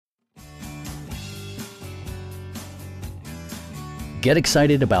Get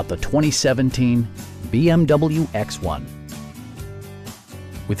excited about the 2017 BMW X1.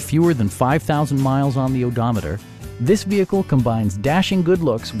 With fewer than 5,000 miles on the odometer, this vehicle combines dashing good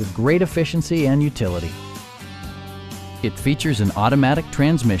looks with great efficiency and utility. It features an automatic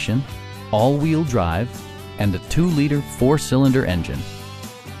transmission, all-wheel drive, and a 2-liter 4-cylinder engine.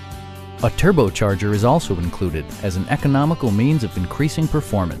 A turbocharger is also included as an economical means of increasing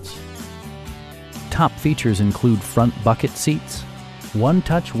performance. Top features include front bucket seats,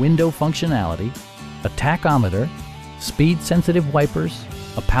 one-touch window functionality, a tachometer, speed-sensitive wipers,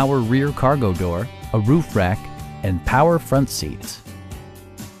 a power rear cargo door, a roof rack, and power front seats.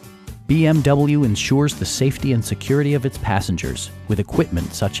 BMW ensures the safety and security of its passengers with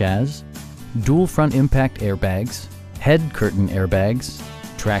equipment such as dual front impact airbags, head curtain airbags,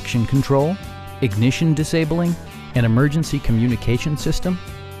 traction control, ignition disabling, an emergency communication system,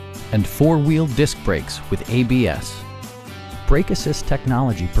 and 4-wheel disc brakes with ABS. Brake Assist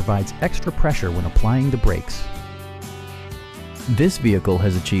technology provides extra pressure when applying the brakes. This vehicle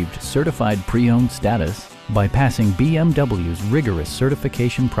has achieved certified pre-owned status by passing BMW's rigorous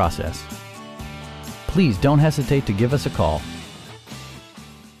certification process. Please don't hesitate to give us a call.